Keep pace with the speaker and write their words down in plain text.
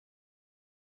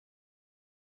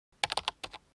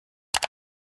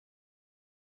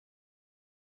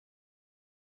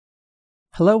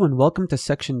Hello and welcome to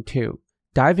Section 2,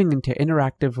 diving into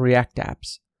interactive React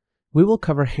apps. We will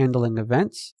cover handling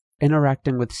events,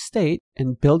 interacting with state,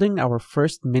 and building our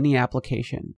first mini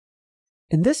application.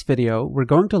 In this video, we're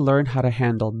going to learn how to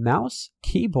handle mouse,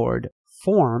 keyboard,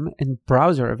 form, and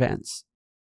browser events.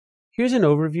 Here's an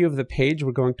overview of the page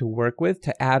we're going to work with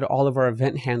to add all of our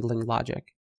event handling logic.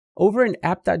 Over in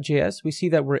app.js, we see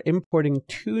that we're importing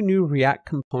two new React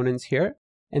components here,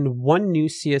 and one new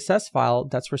CSS file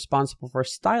that's responsible for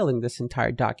styling this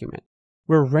entire document.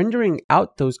 We're rendering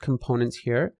out those components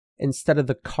here instead of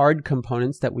the card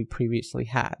components that we previously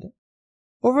had.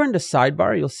 Over in the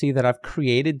sidebar, you'll see that I've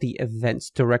created the events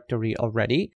directory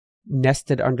already,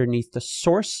 nested underneath the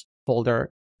source folder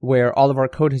where all of our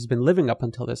code has been living up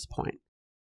until this point.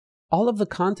 All of the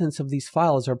contents of these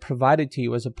files are provided to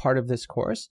you as a part of this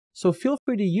course, so feel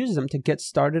free to use them to get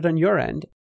started on your end.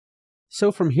 So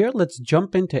from here, let's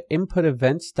jump into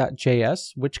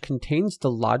input-events.js, which contains the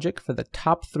logic for the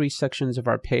top three sections of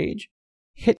our page.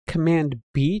 Hit Command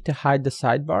B to hide the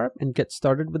sidebar and get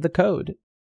started with the code.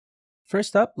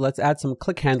 First up, let's add some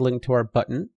click handling to our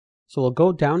button. So we'll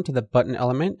go down to the button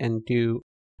element and do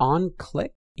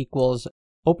onClick equals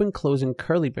open closing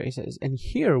curly braces. And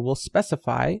here we'll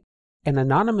specify an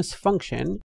anonymous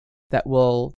function that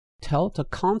will tell to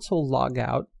console log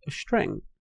out a string.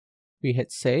 We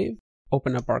hit save.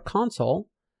 Open up our console,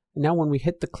 and now when we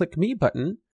hit the Click Me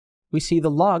button, we see the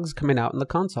logs coming out in the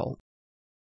console.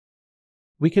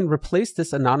 We can replace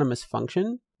this anonymous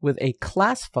function with a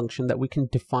class function that we can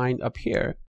define up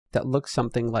here that looks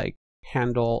something like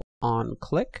handle on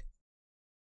click.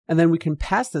 And then we can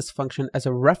pass this function as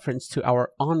a reference to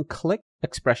our on click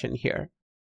expression here.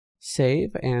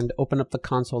 Save and open up the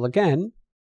console again,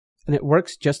 and it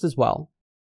works just as well.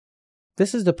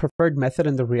 This is the preferred method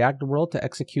in the React world to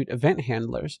execute event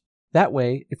handlers. That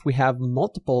way, if we have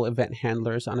multiple event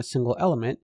handlers on a single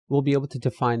element, we'll be able to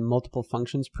define multiple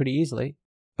functions pretty easily.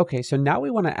 Okay, so now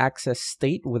we want to access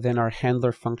state within our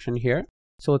handler function here.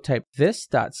 So we'll type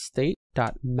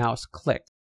this.state.mouseClick.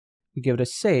 We give it a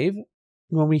save. And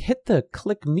when we hit the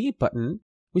Click Me button,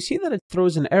 we see that it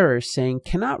throws an error saying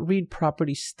cannot read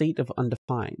property state of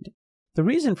undefined. The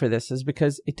reason for this is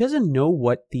because it doesn't know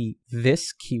what the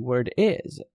this keyword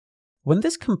is. When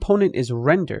this component is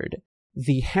rendered,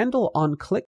 the handle on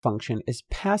click function is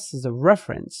passed as a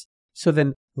reference. So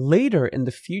then later in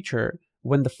the future,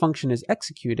 when the function is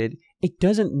executed, it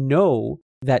doesn't know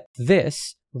that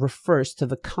this refers to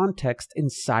the context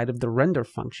inside of the render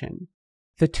function.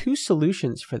 The two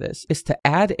solutions for this is to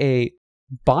add a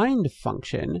bind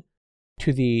function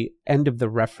to the end of the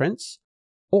reference,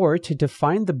 or to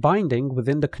define the binding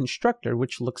within the constructor,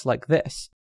 which looks like this.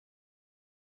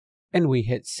 And we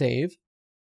hit save.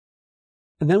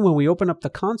 And then when we open up the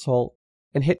console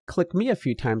and hit Click Me a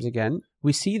few times again,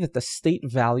 we see that the state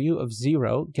value of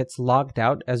 0 gets logged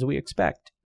out as we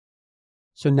expect.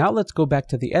 So now let's go back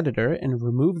to the editor and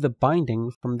remove the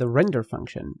binding from the render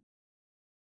function.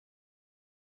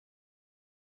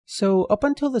 So up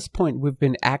until this point, we've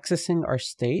been accessing our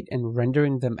state and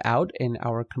rendering them out in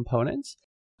our components.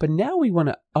 But now we want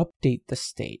to update the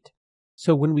state.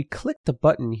 So when we click the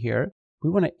button here,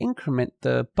 we want to increment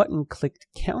the button clicked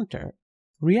counter.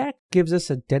 React gives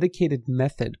us a dedicated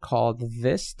method called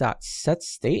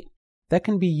this.setState that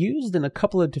can be used in a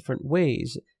couple of different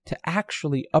ways to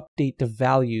actually update the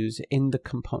values in the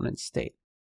component state.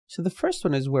 So the first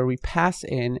one is where we pass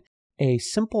in a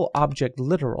simple object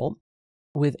literal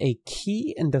with a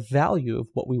key and the value of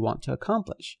what we want to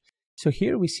accomplish. So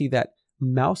here we see that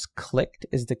mouse clicked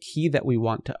is the key that we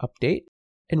want to update,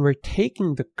 and we're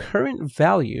taking the current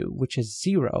value, which is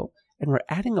 0, and we're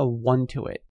adding a 1 to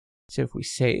it. So if we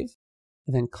save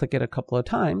and then click it a couple of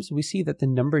times, we see that the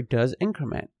number does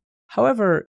increment.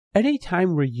 However,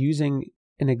 anytime we're using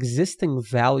an existing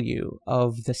value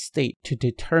of the state to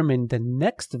determine the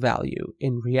next value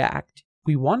in React,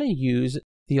 we want to use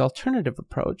the alternative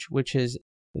approach, which is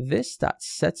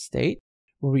this.setState,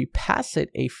 where we pass it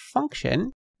a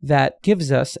function that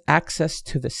gives us access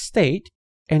to the state,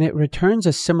 and it returns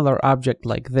a similar object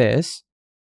like this,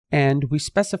 and we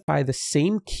specify the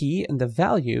same key and the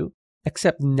value,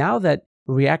 except now that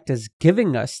React is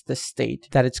giving us the state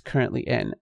that it's currently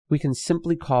in, we can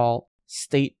simply call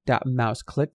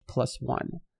state.mouseClick +1.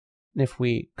 And if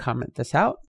we comment this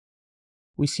out,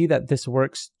 we see that this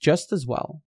works just as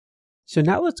well. So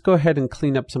now let's go ahead and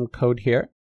clean up some code here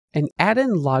and add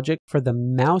in logic for the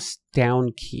mouse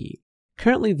down key.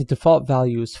 Currently, the default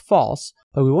value is false,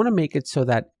 but we want to make it so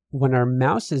that when our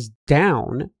mouse is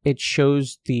down, it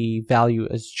shows the value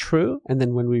as true, and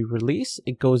then when we release,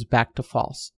 it goes back to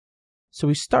false. So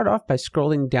we start off by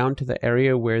scrolling down to the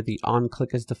area where the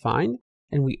onClick is defined,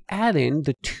 and we add in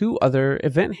the two other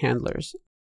event handlers.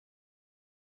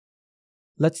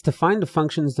 Let's define the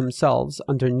functions themselves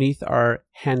underneath our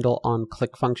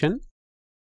handleOnClick function.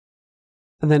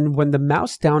 And then when the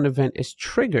mouse down event is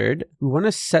triggered, we want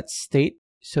to set state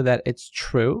so that it's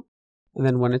true. And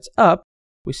then when it's up,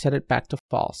 we set it back to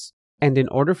false. And in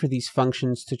order for these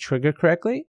functions to trigger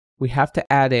correctly, we have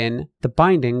to add in the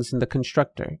bindings in the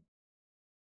constructor.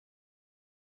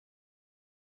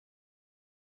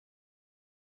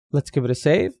 Let's give it a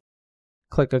save,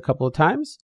 click a couple of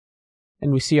times,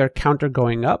 and we see our counter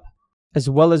going up, as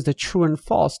well as the true and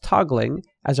false toggling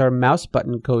as our mouse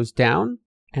button goes down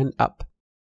and up.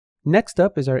 Next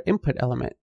up is our input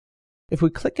element. If we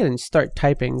click it and start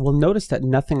typing, we'll notice that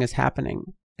nothing is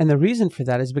happening. And the reason for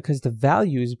that is because the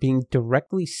value is being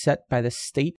directly set by the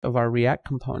state of our React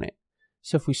component.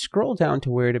 So if we scroll down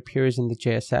to where it appears in the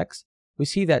JSX, we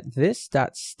see that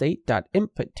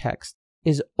this.state.input text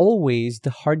is always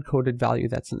the hard-coded value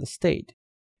that's in the state.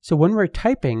 So when we're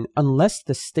typing, unless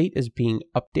the state is being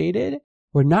updated,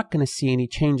 we're not going to see any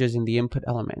changes in the input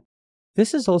element.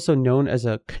 This is also known as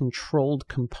a controlled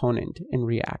component in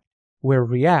React, where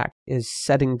React is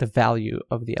setting the value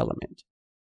of the element.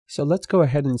 So let's go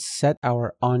ahead and set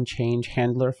our onChange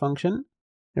handler function.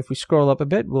 If we scroll up a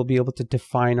bit, we'll be able to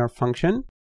define our function.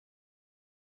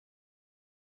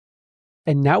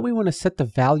 And now we want to set the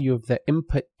value of the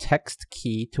input text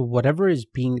key to whatever is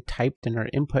being typed in our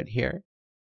input here.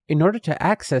 In order to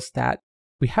access that,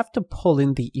 we have to pull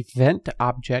in the event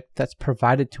object that's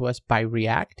provided to us by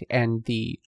React and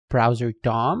the browser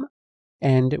DOM.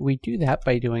 And we do that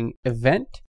by doing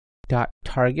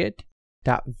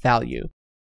event.target.value.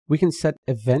 We can set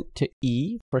event to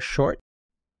E for short.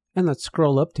 And let's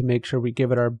scroll up to make sure we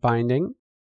give it our binding.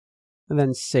 And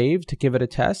then save to give it a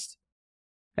test.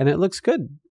 And it looks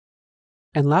good.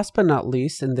 And last but not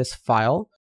least, in this file,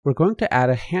 we're going to add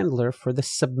a handler for the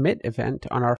submit event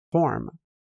on our form.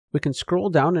 We can scroll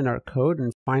down in our code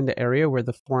and find the area where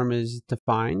the form is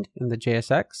defined in the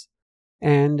JSX.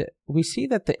 And we see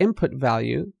that the input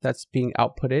value that's being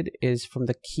outputted is from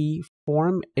the key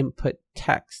form input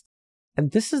text.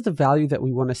 And this is the value that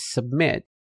we want to submit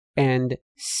and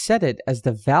set it as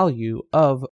the value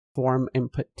of form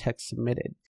input text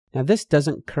submitted. Now this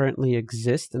doesn't currently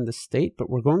exist in the state, but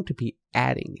we're going to be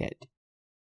adding it.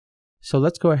 So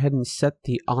let's go ahead and set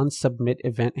the onSubmit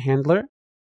event handler.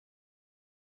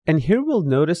 And here we'll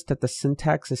notice that the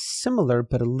syntax is similar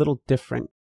but a little different.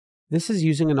 This is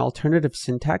using an alternative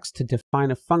syntax to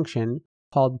define a function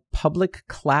called public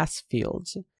class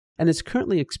fields, and it's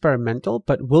currently experimental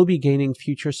but will be gaining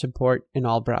future support in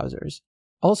all browsers.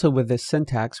 Also with this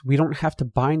syntax, we don't have to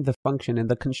bind the function in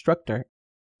the constructor.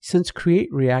 Since Create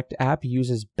React App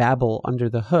uses Babel under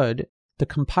the hood, the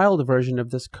compiled version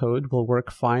of this code will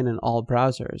work fine in all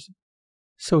browsers.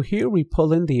 So here we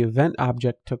pull in the event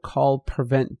object to call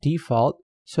prevent default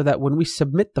so that when we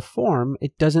submit the form,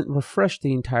 it doesn't refresh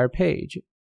the entire page.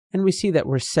 And we see that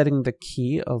we're setting the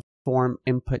key of form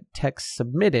input text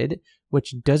submitted,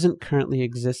 which doesn't currently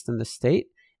exist in the state,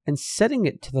 and setting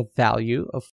it to the value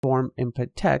of form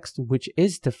input text, which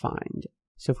is defined.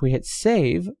 So if we hit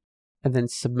save and then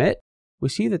submit, we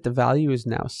see that the value is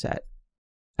now set.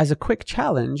 As a quick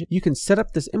challenge, you can set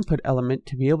up this input element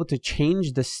to be able to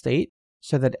change the state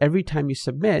so that every time you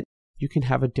submit, you can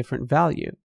have a different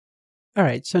value. All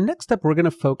right, so next up, we're going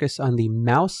to focus on the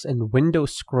mouse and window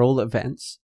scroll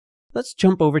events. Let's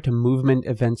jump over to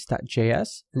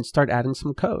movement-events.js and start adding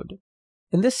some code.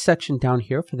 In this section down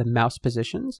here for the mouse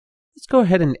positions, let's go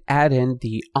ahead and add in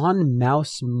the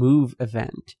onMouseMove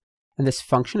event. And this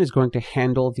function is going to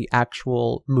handle the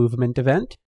actual movement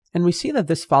event. And we see that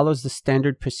this follows the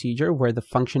standard procedure where the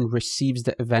function receives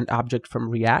the event object from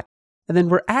React, and then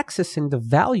we're accessing the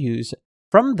values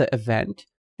from the event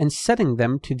and setting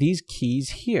them to these keys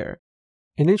here.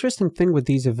 An interesting thing with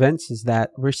these events is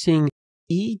that we're seeing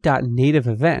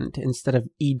e.nativeEvent instead of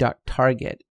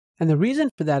e.target. And the reason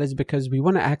for that is because we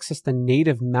want to access the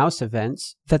native mouse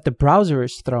events that the browser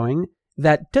is throwing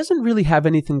that doesn't really have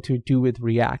anything to do with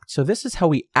React. So this is how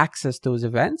we access those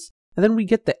events. And then we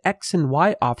get the X and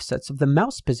Y offsets of the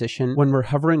mouse position when we're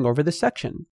hovering over the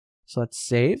section. So let's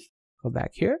save, go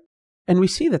back here, and we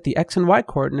see that the X and Y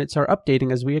coordinates are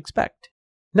updating as we expect.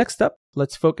 Next up,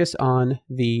 let's focus on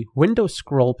the window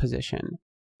scroll position.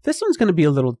 This one's going to be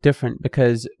a little different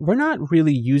because we're not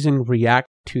really using React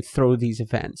to throw these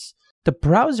events. The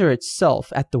browser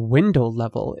itself at the window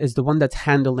level is the one that's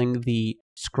handling the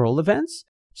scroll events.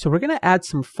 So we're going to add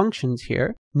some functions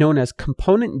here known as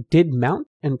component did mount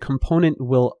and component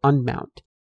will unmount.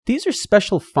 These are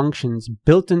special functions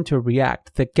built into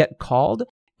React that get called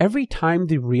every time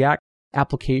the React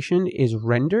application is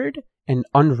rendered and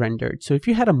unrendered. So if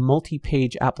you had a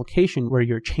multi-page application where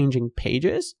you're changing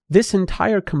pages, this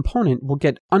entire component will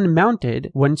get unmounted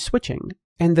when switching,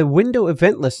 and the window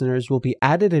event listeners will be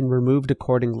added and removed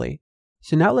accordingly.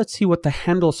 So now let's see what the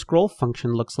handle scroll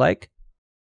function looks like.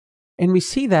 And we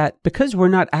see that because we're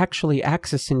not actually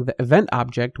accessing the event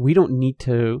object, we don't need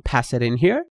to pass it in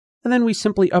here. And then we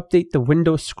simply update the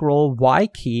window scroll Y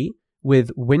key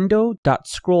with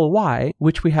window.scrollY,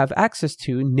 which we have access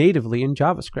to natively in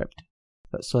JavaScript.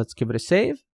 So let's give it a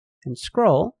save and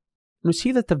scroll, and we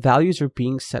see that the values are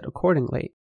being set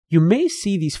accordingly. You may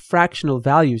see these fractional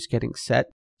values getting set,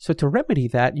 so to remedy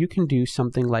that, you can do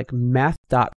something like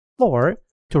math.floor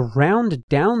to round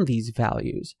down these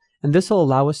values, and this will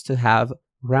allow us to have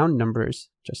round numbers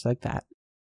just like that.